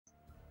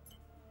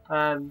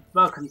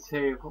Welcome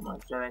to, what am I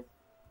doing?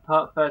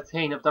 Part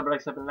 13 of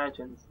 007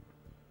 Legends.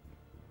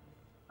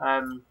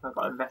 I've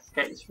got to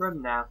investigate this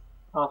room now.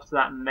 After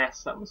that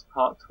mess that was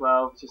part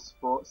 12, just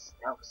sports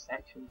stealth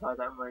sections, I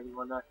don't really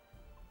want to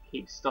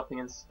keep stopping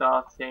and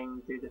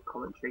starting, do the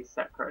commentary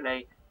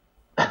separately.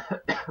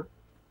 But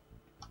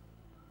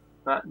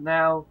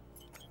now,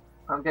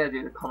 I'm going to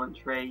do the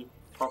commentary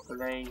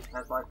properly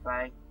as I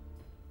play.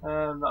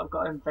 I've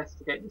got to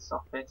investigate this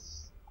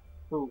office.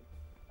 Ooh,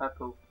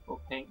 purple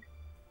or pink.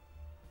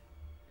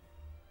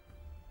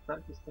 Is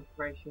that just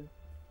decoration?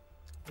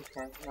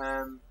 Okay,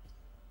 so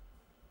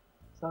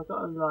I've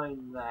got a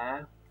line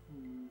there.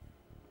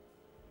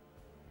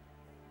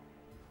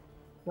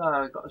 So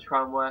I've got to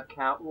try and work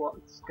out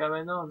what's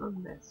going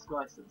on this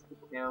license to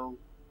kill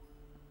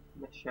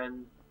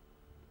mission.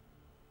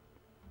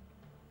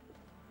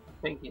 I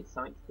think it's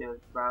something to do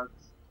with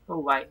drugs. Oh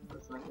wait, I've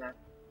got something there.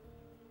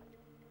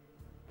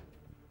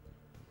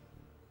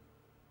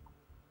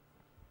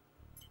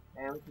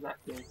 Okay, what does that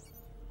do?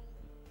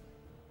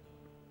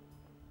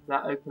 Does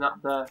that open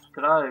up the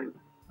globe?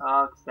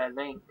 Oh, because they're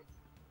linked.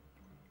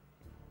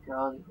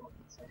 God, it's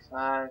walking so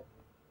slow.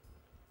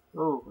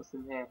 Oh, what's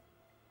in here?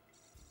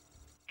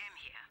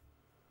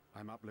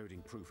 I'm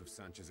uploading proof of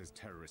Sanchez's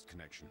terrorist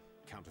connection.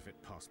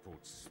 Counterfeit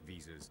passports,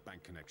 visas,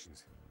 bank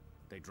connections.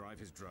 They drive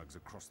his drugs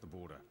across the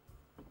border.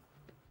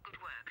 Good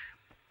work.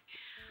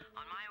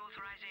 On my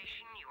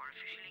authorization, you are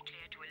officially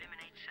clear to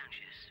eliminate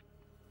Sanchez.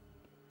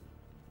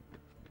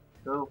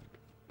 Cool.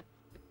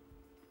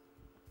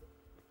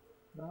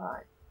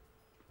 Right.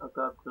 I've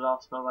got to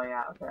blast my way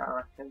out of it, I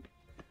reckon.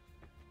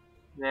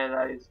 They're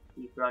those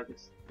people I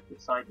just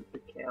decided to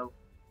kill.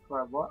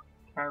 For a what?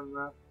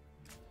 Camera?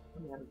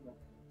 What the hell is that?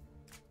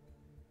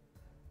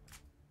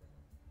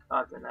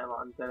 I don't know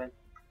what I'm doing.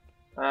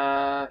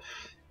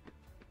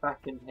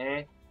 Back in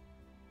here.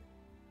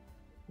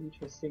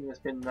 Interesting, there's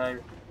been no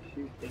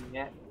shooting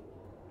yet.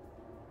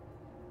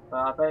 But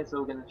I bet it's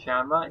all going to change.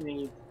 I might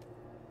need...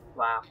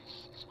 Wow.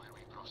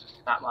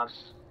 That one.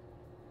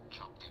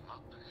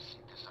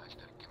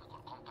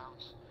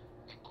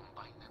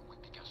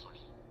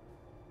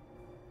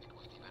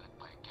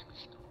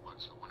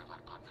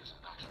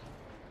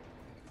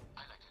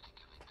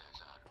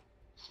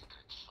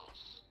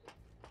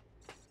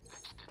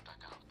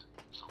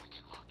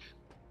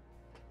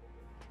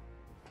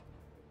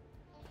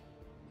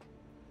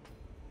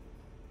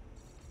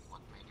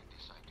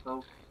 Oh. I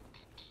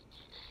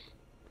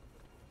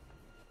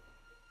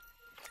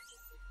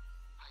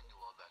knew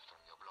all that from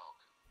your blog.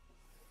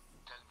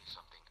 Tell me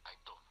something I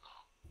don't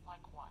know.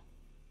 Like what?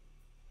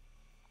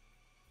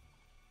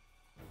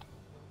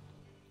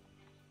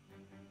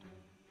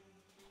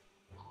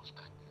 Who's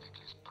that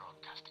necklace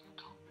broadcasting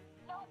to?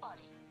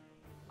 Nobody.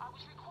 I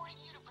was recording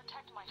you to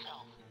protect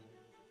myself.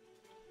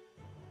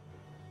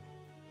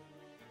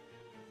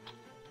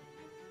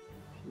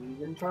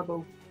 She's in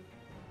trouble.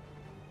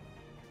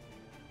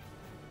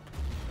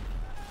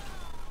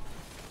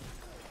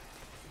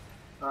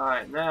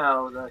 Alright,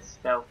 now the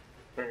stealth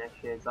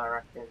finishes, I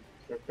reckon.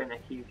 There's been a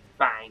huge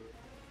bang.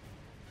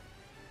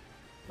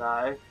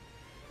 So,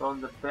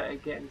 on the bit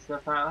of getting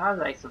stuff out. How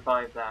do they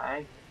survive that,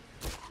 eh?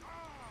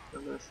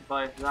 I'm gonna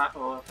survive that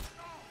or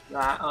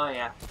that. Oh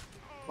yeah.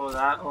 Or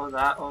that, or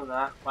that, or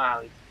that.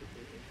 Wow, he's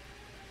defeated.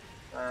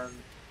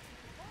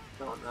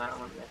 Don't want that, I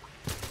want this.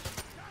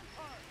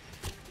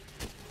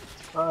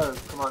 Oh,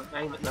 come on,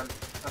 aim at them.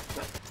 That's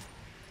it.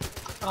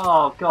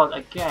 Oh god,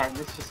 again,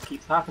 this just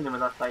keeps happening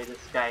when I play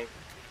this game.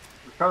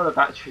 Controller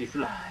battery's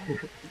low.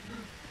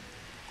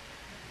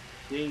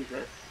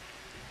 Jesus.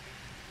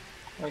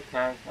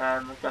 Okay,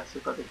 I guess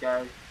we've got to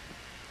go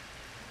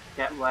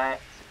get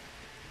wet.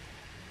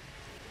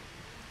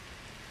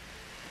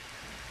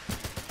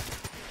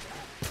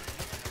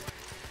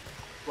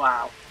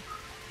 Wow,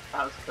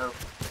 that was cool.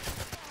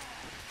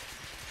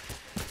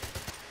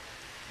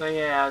 So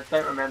yeah, I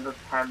don't remember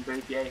Pam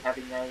Bouvier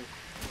having a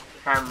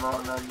camera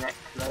on her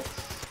necklace.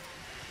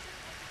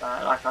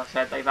 Like I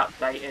said, they've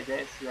updated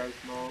it, so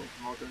there's more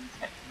modern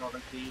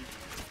technology.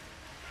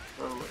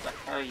 Oh, what the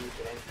hell are you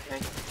doing?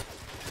 Okay.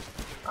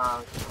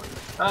 Oh,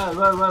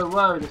 whoa, whoa,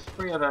 whoa, there's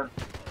 3 of them.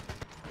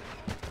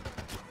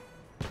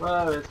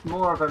 Whoa, there's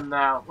more of them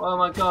now. Oh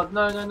my god,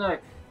 no, no, no.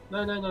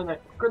 No, no, no, no.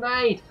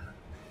 Grenade!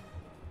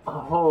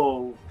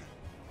 Oh.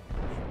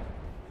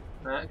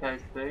 That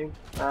goes through.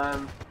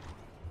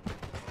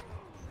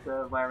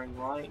 Still wearing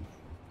white.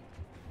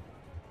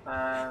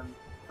 Where's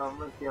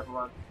the other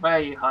one? Where are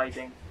you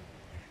hiding?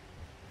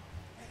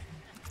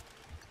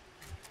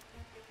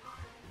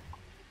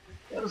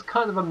 It was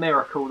kind of a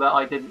miracle that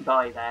I didn't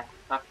die there,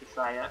 I have to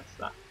say. That's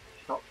that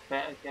shot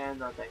bit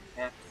again, I don't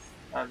care.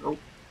 Oh.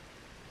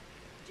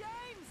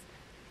 James!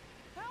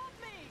 Help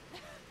me!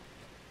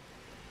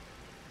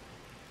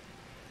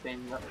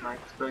 Seeing that my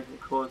explosion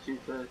caused you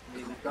to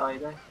nearly die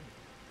there.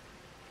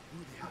 Who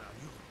the hell are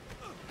you?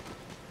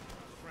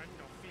 Friend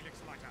of Felix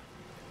Leiter.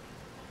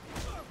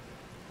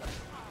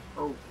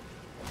 Oh.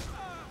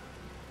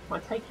 Am I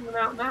taking them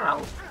out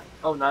now?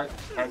 Oh no.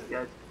 Okay,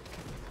 good.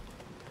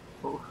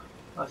 Oh,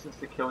 license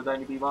to kill would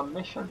only be 1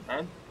 mission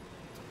then.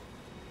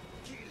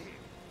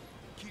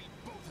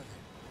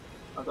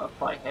 I've got to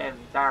fight him.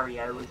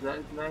 Dario, was that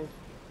his name?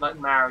 Like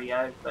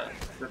Mario, but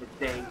with a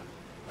D.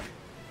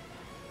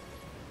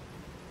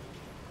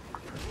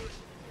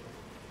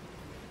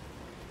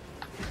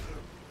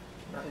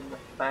 Not in the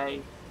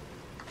face.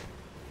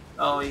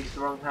 Oh, he used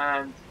the wrong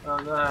hand. Oh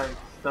no.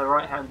 The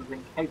right hand was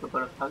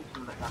incapable of punching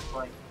him at that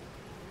point.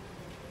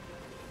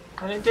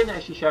 And it didn't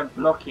actually show him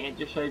blocking, it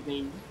just showed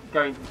me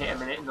going to hit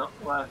him and it not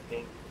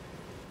working.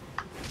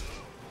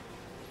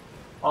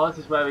 Oh, this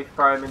is where we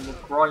throw him in the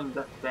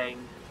grinder thing.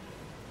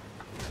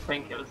 I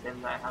think it was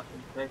him that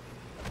happened to. Is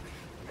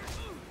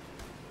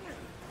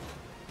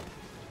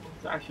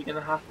it actually going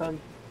to happen?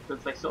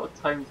 Because they sort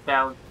of toned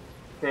down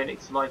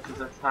Phoenix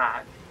Lighter's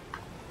attack.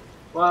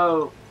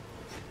 Whoa!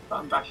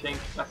 Button bashing,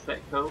 that's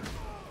it, cool.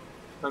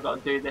 So I've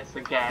got to do this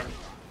again.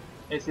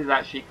 This is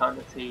actually kind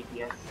of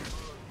tedious.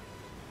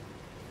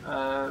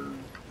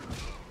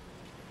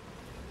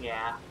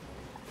 Yeah.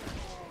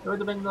 It would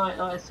have been like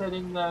I said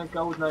in the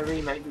GoldenEye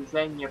remake, the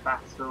Xenia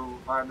battle,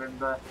 I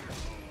remember.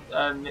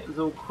 It was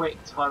all quick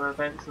time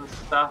events and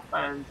stuff,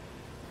 and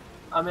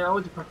I mean I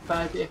would have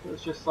preferred it if it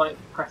was just like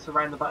press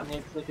around the button here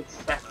because they could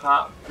set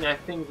up, you know,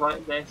 things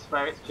like this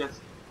where it's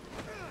just,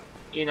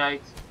 you know,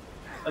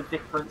 a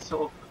different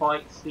sort of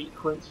fight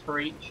sequence for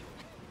each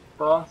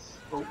boss.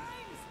 Oh,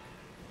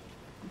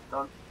 it's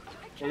gone.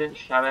 They didn't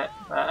show it,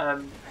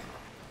 but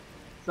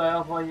so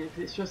otherwise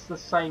it's just the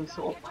same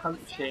sort of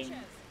punching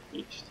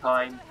each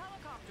time.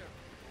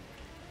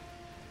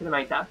 Could have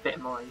made that a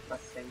bit more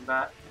interesting,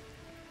 but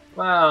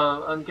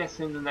well, I'm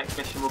guessing the next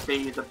mission will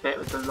be the bit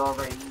with the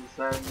lorries,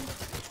 and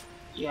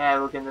yeah,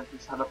 we're gonna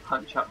just have a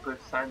punch up with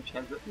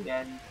Sanchez at the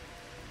end.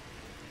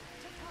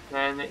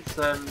 Then it's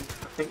I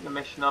think the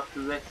mission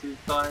after this is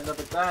Die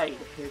Another Day,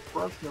 the Pierce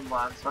Brosnan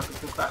one, so I can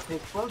talk about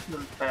Pierce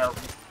Brosnan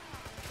films.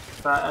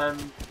 But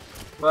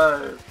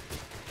whoa.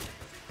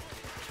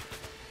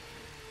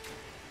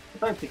 I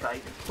don't think I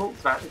even talked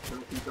about the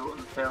Timothy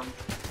Dalton films.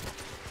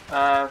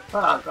 But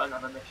I've got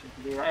another mission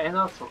to do that in.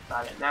 I'll talk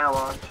about it now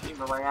while I'm shooting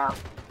my way out.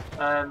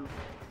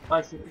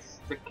 License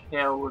to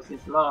Kill was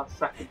his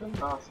second and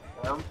last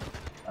film.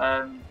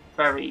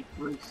 Very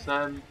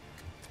gruesome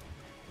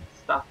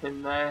stuff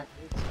in there.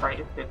 It's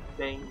rated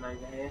 15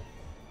 over here.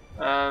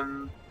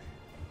 I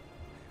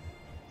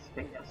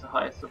think that's the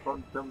highest the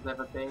Bond film's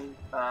ever been,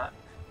 but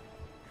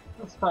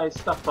I suppose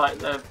stuff like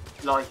the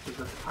Lighter's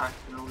Attack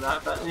and all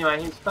that. But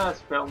anyway, his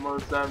first film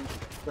was The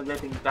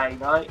Living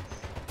Daylights,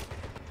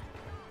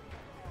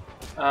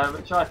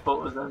 which I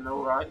thought was an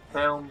alright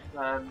film.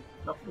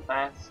 Not the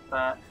best,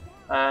 but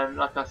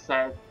like I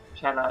said,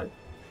 cello.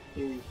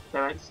 They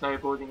went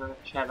snowboarding on a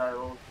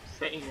cello or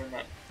sitting in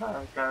it,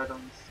 going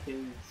on the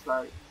ski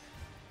slopes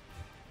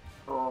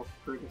or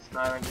through the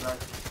snow anyway.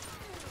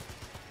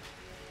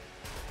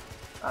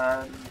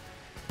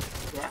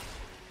 Yeah.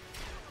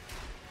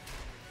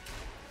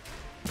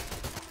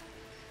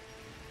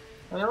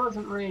 And there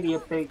wasn't really a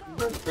big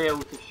reveal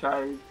to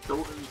show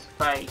Dalton's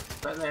face,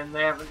 but then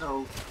they haven't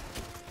all.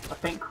 I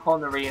think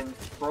Connery and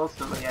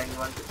Brosnan were the only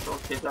ones that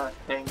sort of did a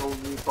thing, all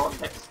new Bond,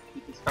 let's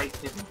keep his face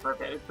hidden for a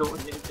bit. With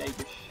Dalton, they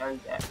just showed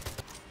it.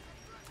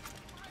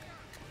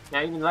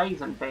 Yeah, even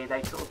Lazenby,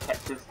 they sort of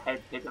kept his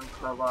head hidden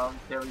for a while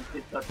until he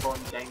did the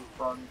Bond, James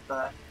Bond,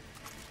 but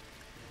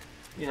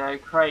you know,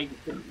 Craig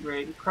didn't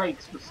really.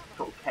 Craig's was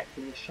sort of kept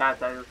in the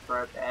shadow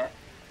for a bit.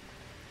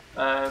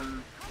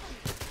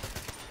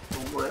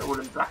 All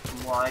in black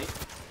and white,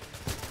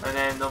 and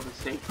then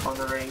obviously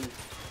Connery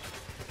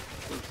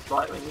was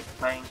like when he's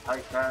playing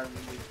poker and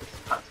he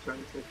just cuts to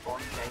him to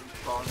Bond, James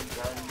Bond,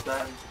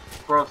 and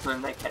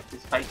Brosnan, they kept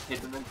his face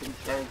hidden and didn't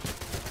show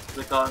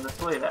the guy on the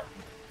toilet.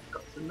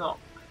 Got to knock.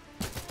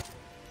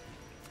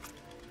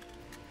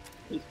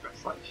 He's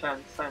dressed like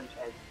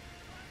Sanchez.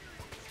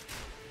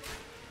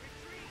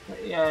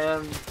 But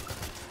yeah,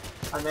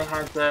 and they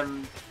had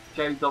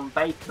Joe Don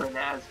Baker in it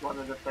as one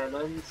of the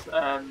villains.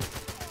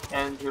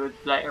 And who would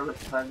later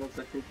return as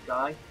a good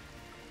guy.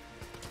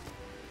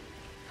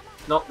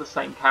 Not the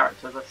same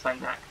character, the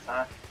same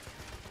actor.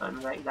 Let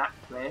me make that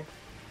clear.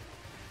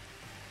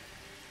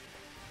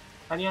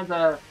 And he had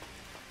a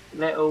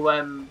little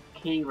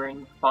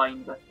keyring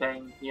finder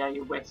thing. You know,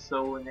 you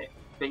whistle and it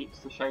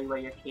beeps to show you where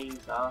your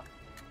keys are.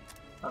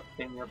 I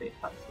think there'll be a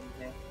cutscene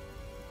here.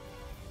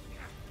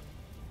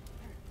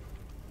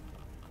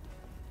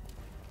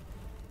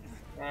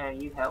 Yeah,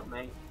 you help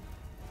me.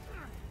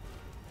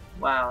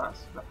 Wow,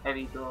 that's a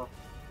heavy door.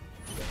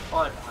 There's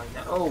fire behind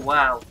that. Oh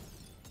wow!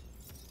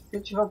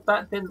 Good job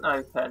that didn't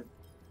open.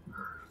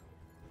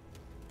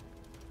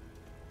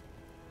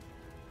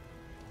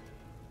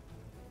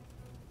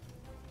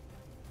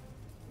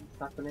 What's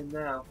happening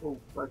now? Oh,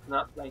 open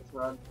up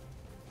later on.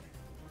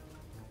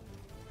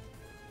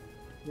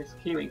 This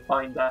keyring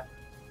finder.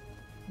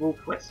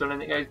 Wolf whistle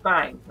and it goes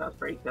bang. That's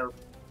pretty cool.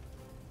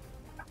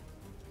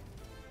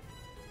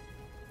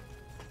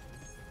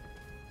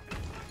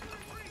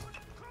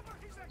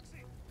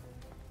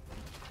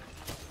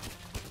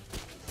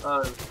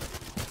 Oh,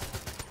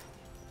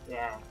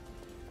 yeah.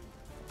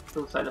 It's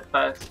also the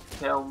first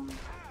film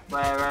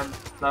where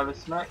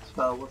Lois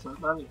Maxwell wasn't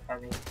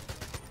Moneypenny.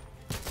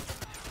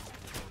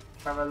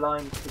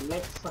 Caroline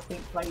Bliss, I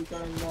think, played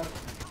her in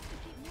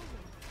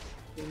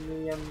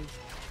the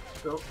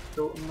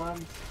Dalton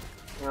ones.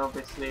 And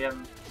obviously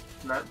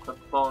Samantha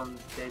Bond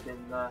did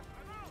in the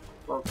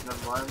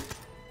Welcome ones.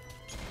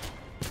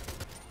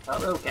 But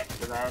we'll get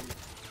to them.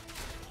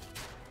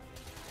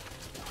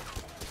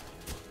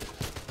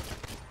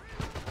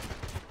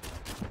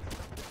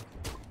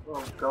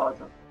 Oh god,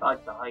 I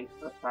died.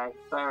 Okay,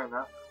 fair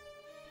enough.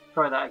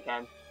 Try that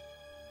again.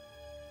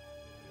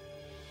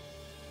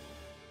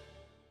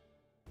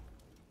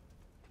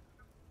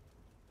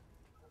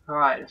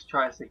 Alright, let's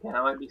try this again.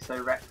 I won't be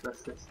so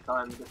reckless this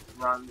time, just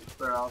run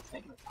through. I'll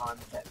take my time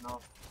a bit more.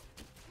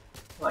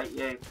 Like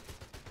you.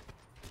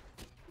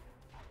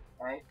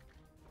 Okay.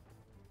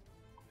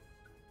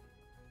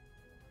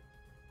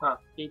 Oh,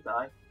 he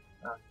died.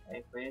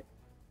 Okay, weird.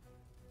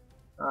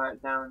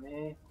 Alright, down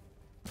here.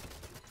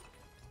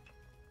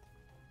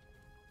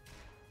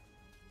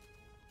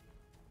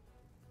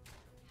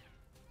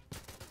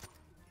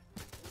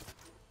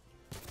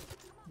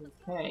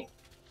 Okay.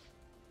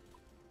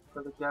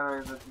 Gotta go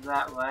over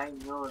that way,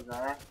 and you're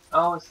there.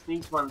 Oh, it's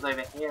these ones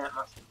over here that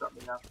must have got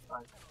me last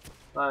time.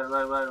 Whoa,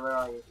 whoa, whoa, where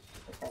are you?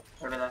 Okay,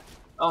 over there.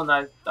 Oh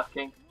no,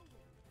 ducking.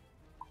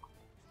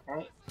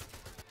 Okay.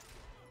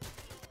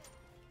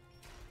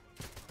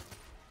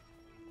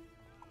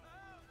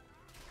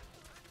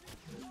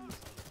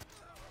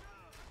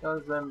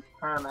 Does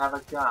Pam have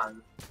a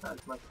gun?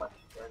 That's my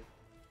question.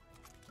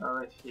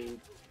 Or is she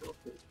sort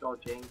of just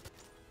dodging?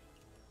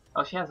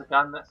 Oh, she has a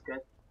gun, that's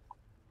good.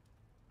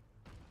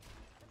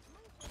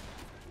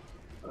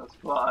 That's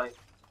why.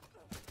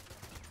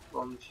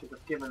 One should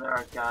have given her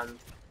a gun.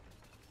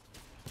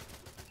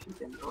 She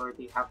didn't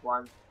already have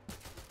one.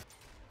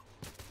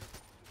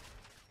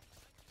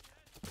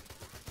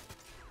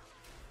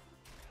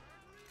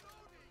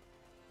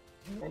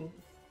 Okay.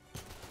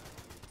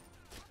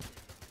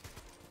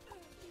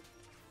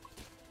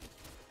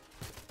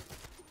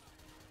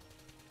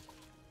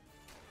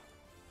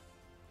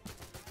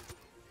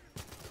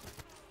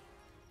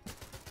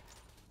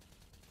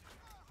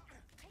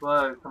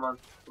 Whoa, come on,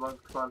 come on,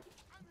 come on.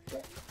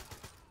 Okay.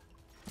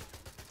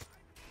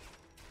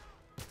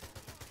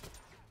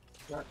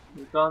 Yeah,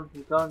 you're gone,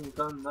 you're gone, you're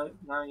gone. No,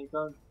 now you're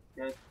gone.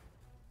 Good.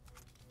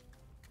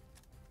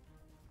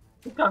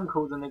 The gun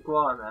called an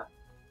iguana.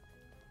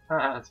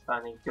 That's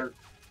funny, because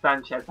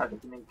Sanchez had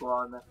an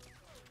iguana.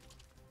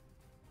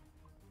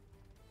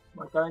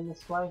 Am I going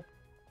this way?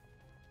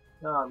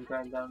 No, I'm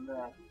going down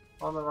there.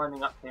 Why am I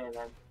running up here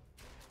then?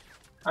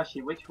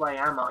 Actually, which way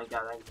am I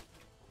going?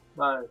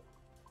 Whoa.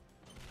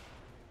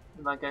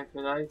 Am I going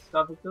through those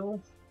other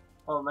doors?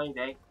 Oh,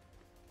 maybe.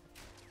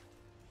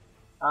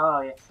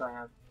 Oh, yes I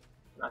am.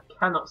 I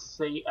cannot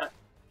see a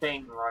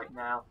thing right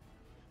now.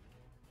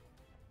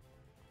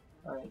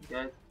 That ain't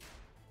good.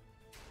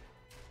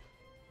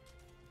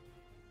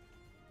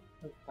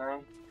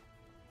 Okay.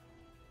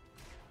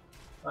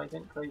 I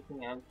didn't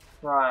closing in.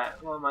 Right,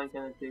 what am I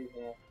going to do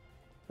here?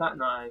 Is that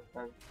not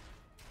open?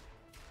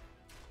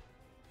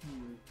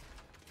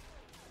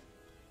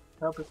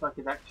 Help if I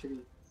could actually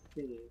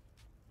see.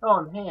 Oh,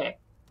 I'm here!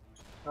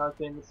 I was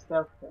doing the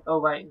stealth thing. Oh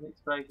wait, an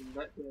explosion,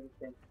 that's the other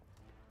thing.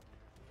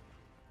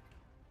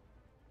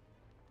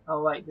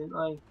 Oh wait, didn't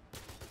I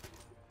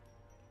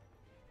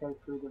go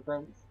through the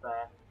vents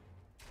there?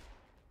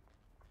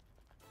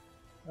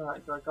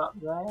 Alright, do I go up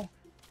there?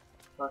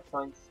 Do I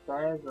find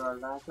stairs or a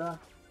ladder?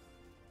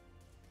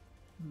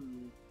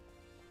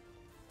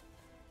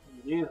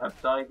 You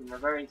have died in a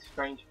very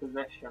strange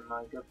position,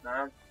 my good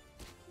man.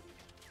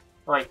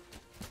 Wait.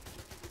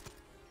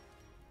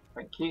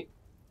 Thank you.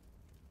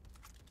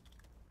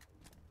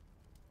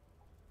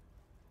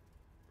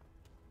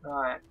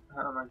 Alright,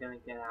 how am I going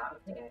to get out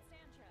of here?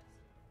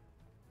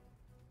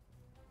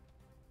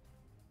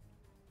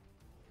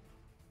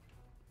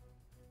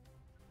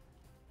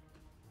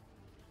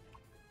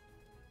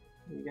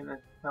 Are you going to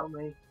help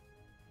me?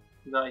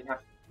 Did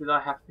I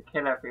have to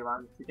kill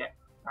everyone to get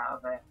out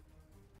of there?